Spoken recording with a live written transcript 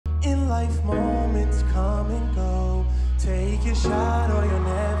In life, moments come and go. Take your shot or you'll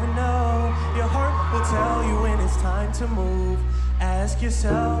never know. Your heart will tell you when it's time to move. Ask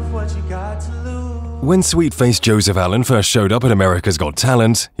yourself what you got to lose. When sweet-faced Joseph Allen first showed up at America's Got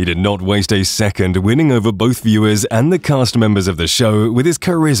Talent, he did not waste a second, winning over both viewers and the cast members of the show with his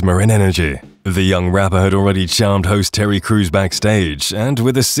charisma and energy. The young rapper had already charmed host Terry Crews backstage, and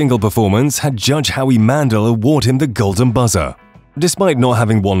with a single performance had Judge Howie Mandell award him the Golden Buzzer. Despite not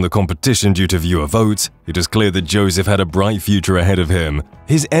having won the competition due to viewer votes, it is clear that Joseph had a bright future ahead of him.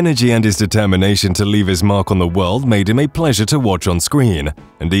 His energy and his determination to leave his mark on the world made him a pleasure to watch on screen,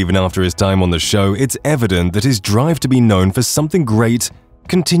 and even after his time on the show, it's evident that his drive to be known for something great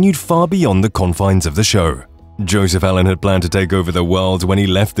continued far beyond the confines of the show. Joseph Allen had planned to take over the world when he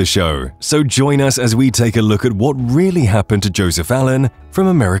left the show, so join us as we take a look at what really happened to Joseph Allen from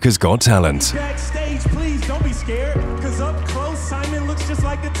America's Got Talent. Backstage, please don't be scared, cause up close Simon looks just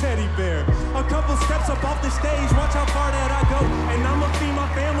like a teddy bear. A couple steps up off the stage, watch how far that I go, and I'ma feed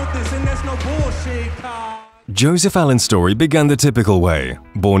my fam with this, and that's no bullshit, Joseph Allen's story began the typical way.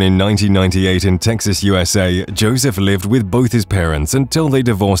 Born in 1998 in Texas, USA, Joseph lived with both his parents until they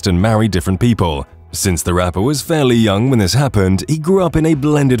divorced and married different people. Since the rapper was fairly young when this happened, he grew up in a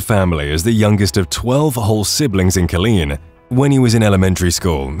blended family as the youngest of 12 whole siblings in Killeen. When he was in elementary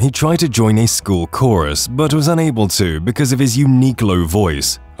school, he tried to join a school chorus, but was unable to because of his unique low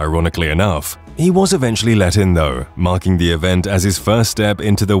voice. Ironically enough, he was eventually let in though, marking the event as his first step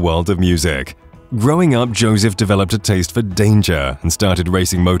into the world of music. Growing up, Joseph developed a taste for danger and started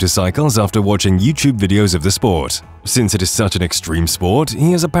racing motorcycles after watching YouTube videos of the sport. Since it is such an extreme sport,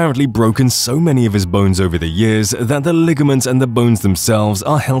 he has apparently broken so many of his bones over the years that the ligaments and the bones themselves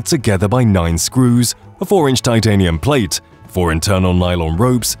are held together by 9 screws, a 4-inch titanium plate, 4 internal nylon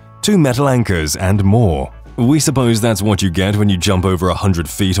ropes, 2 metal anchors, and more. We suppose that's what you get when you jump over 100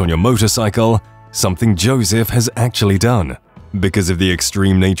 feet on your motorcycle, something Joseph has actually done. Because of the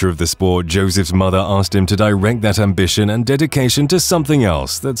extreme nature of the sport, Joseph's mother asked him to direct that ambition and dedication to something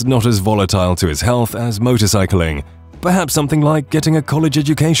else that's not as volatile to his health as motorcycling, perhaps something like getting a college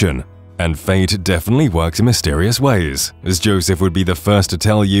education. And fate definitely works in mysterious ways, as Joseph would be the first to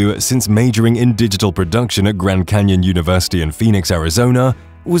tell you, since majoring in digital production at Grand Canyon University in Phoenix, Arizona,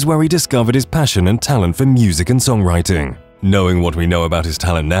 was where he discovered his passion and talent for music and songwriting. Knowing what we know about his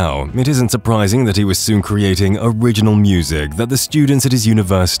talent now, it isn't surprising that he was soon creating original music that the students at his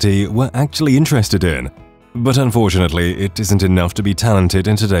university were actually interested in. But unfortunately, it isn't enough to be talented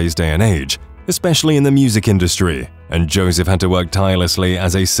in today's day and age, especially in the music industry, and Joseph had to work tirelessly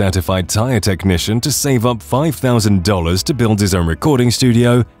as a certified tire technician to save up $5,000 to build his own recording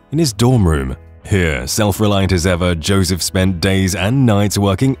studio in his dorm room. Here, self-reliant as ever, Joseph spent days and nights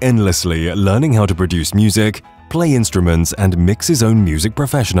working endlessly, learning how to produce music, play instruments, and mix his own music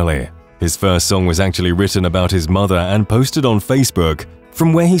professionally. His first song was actually written about his mother and posted on Facebook,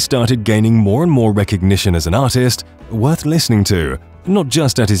 from where he started gaining more and more recognition as an artist worth listening to, not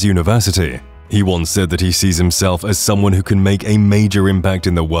just at his university. He once said that he sees himself as someone who can make a major impact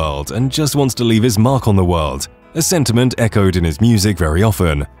in the world and just wants to leave his mark on the world, a sentiment echoed in his music very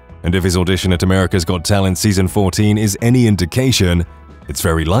often. And if his audition at America's Got Talent Season 14 is any indication, it's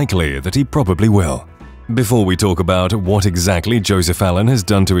very likely that he probably will. Before we talk about what exactly Joseph Allen has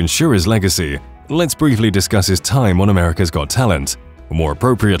done to ensure his legacy, let's briefly discuss his time on America's Got Talent, or more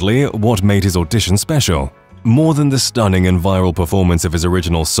appropriately, what made his audition special. More than the stunning and viral performance of his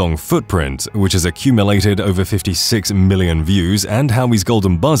original song Footprint, which has accumulated over 56 million views, and Howie's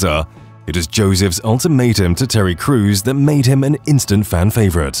Golden Buzzer, it is Joseph's ultimatum to Terry Crews that made him an instant fan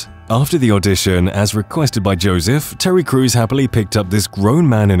favorite. After the audition, as requested by Joseph, Terry Crews happily picked up this grown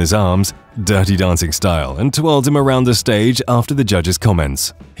man in his arms, Dirty Dancing style, and twirled him around the stage after the judges'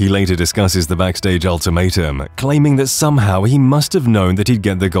 comments. He later discusses the backstage ultimatum, claiming that somehow he must have known that he'd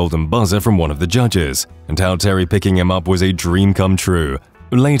get the Golden Buzzer from one of the judges, and how Terry picking him up was a dream come true.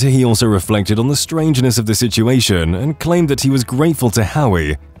 Later, he also reflected on the strangeness of the situation and claimed that he was grateful to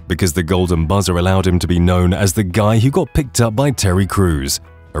Howie because the Golden Buzzer allowed him to be known as the guy who got picked up by Terry Crews,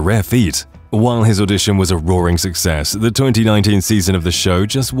 a rare feat. While his audition was a roaring success, the 2019 season of the show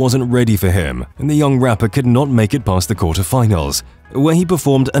just wasn't ready for him, and the young rapper could not make it past the quarterfinals, where he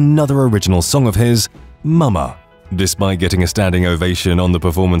performed another original song of his, Mama. Despite getting a standing ovation on the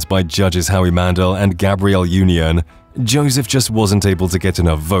performance by judges Howie Mandell and Gabrielle Union, Joseph just wasn't able to get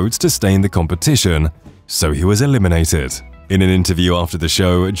enough votes to stay in the competition, so he was eliminated. In an interview after the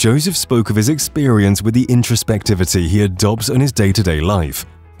show, Joseph spoke of his experience with the introspectivity he adopts in his day-to-day life.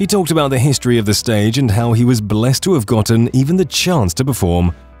 He talked about the history of the stage and how he was blessed to have gotten even the chance to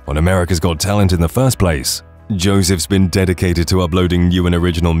perform on America's Got Talent in the first place. Joseph's been dedicated to uploading new and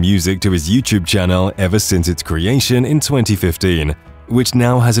original music to his YouTube channel ever since its creation in 2015, which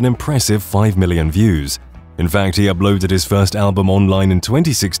now has an impressive 5 million views. In fact, he uploaded his first album online in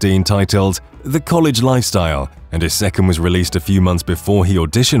 2016 titled The College Lifestyle, and his second was released a few months before he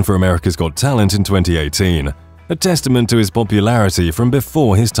auditioned for America's Got Talent in 2018, a testament to his popularity from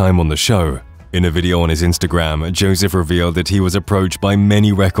before his time on the show. In a video on his Instagram, Joseph revealed that he was approached by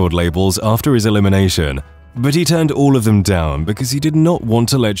many record labels after his elimination, but he turned all of them down because he did not want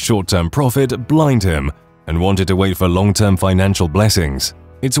to let short-term profit blind him and wanted to wait for long-term financial blessings.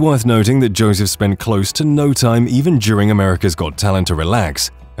 It's worth noting that Joseph spent close to no time even during America's Got Talent to relax,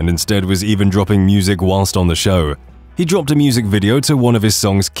 and instead was even dropping music whilst on the show. He dropped a music video to one of his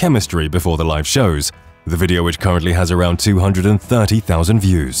songs Chemistry before the live shows, the video which currently has around 230,000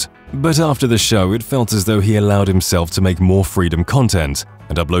 views. But after the show, it felt as though he allowed himself to make more freedom content,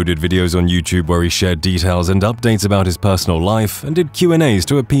 and uploaded videos on YouTube where he shared details and updates about his personal life and did Q&As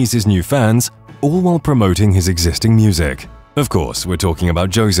to appease his new fans, all while promoting his existing music. Of course, we're talking about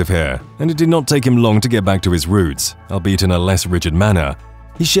Joseph here, and it did not take him long to get back to his roots, albeit in a less rigid manner.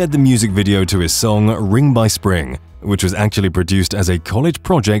 He shared the music video to his song Ring by Spring, which was actually produced as a college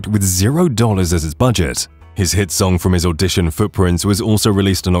project with $0 as its budget. His hit song from his audition Footprints was also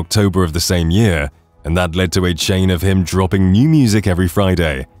released in October of the same year, and that led to a chain of him dropping new music every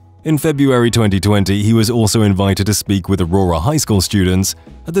Friday. In February 2020, he was also invited to speak with Aurora High School students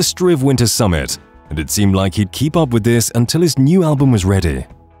at the Striv Winter Summit, and it seemed like he'd keep up with this until his new album was ready.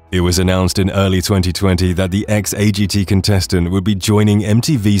 It was announced in early 2020 that the ex-AGT contestant would be joining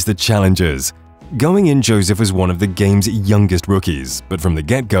MTV's The Challengers. Going in, Joseph was one of the game's youngest rookies, but from the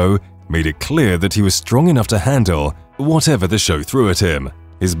get-go, made it clear that he was strong enough to handle whatever the show threw at him.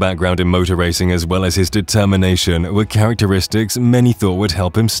 His background in motor racing as well as his determination were characteristics many thought would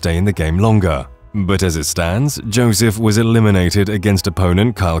help him stay in the game longer. But as it stands, Joseph was eliminated against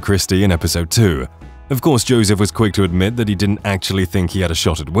opponent Kyle Christie in episode 2. Of course, Joseph was quick to admit that he didn't actually think he had a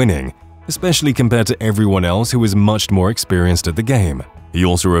shot at winning, especially compared to everyone else who was much more experienced at the game. He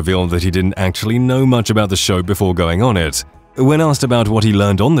also revealed that he didn't actually know much about the show before going on it. When asked about what he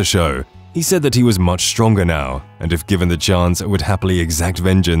learned on the show, he said that he was much stronger now, and if given the chance, would happily exact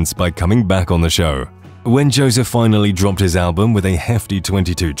vengeance by coming back on the show. When Joseph finally dropped his album with a hefty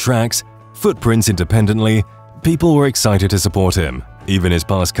 22 tracks, Footprints independently, people were excited to support him. Even his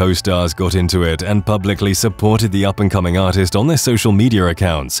past co-stars got into it and publicly supported the up-and-coming artist on their social media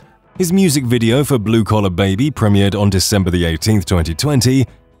accounts. His music video for Blue Collar Baby premiered on December 18, 2020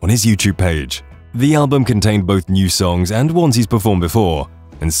 on his YouTube page. The album contained both new songs and ones he's performed before,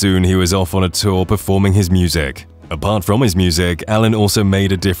 and soon he was off on a tour performing his music. Apart from his music, Allen also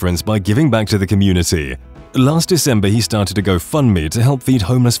made a difference by giving back to the community. Last December, he started a GoFundMe to help feed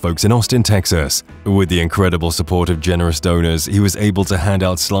homeless folks in Austin, Texas. With the incredible support of generous donors, he was able to hand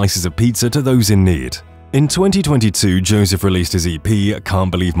out slices of pizza to those in need. In 2022, Joseph released his EP,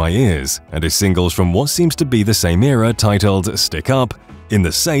 Can't Believe My Ears, and his singles from what seems to be the same era titled Stick Up, In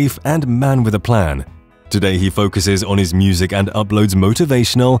the Safe, and Man with a Plan. Today, he focuses on his music and uploads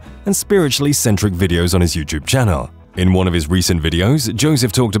motivational and spiritually centric videos on his YouTube channel. In one of his recent videos,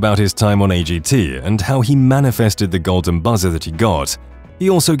 Joseph talked about his time on AGT and how he manifested the golden buzzer that he got. He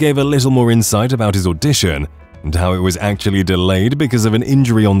also gave a little more insight about his audition and how it was actually delayed because of an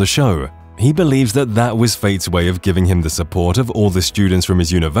injury on the show. He believes that that was fate's way of giving him the support of all the students from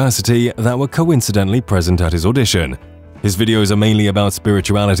his university that were coincidentally present at his audition. His videos are mainly about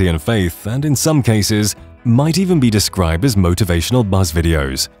spirituality and faith, and in some cases, might even be described as motivational buzz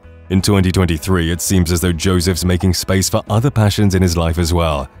videos. In 2023, it seems as though Joseph's making space for other passions in his life as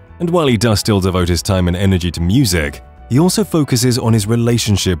well. And while he does still devote his time and energy to music, he also focuses on his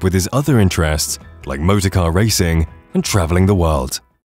relationship with his other interests, like motorcar racing and traveling the world.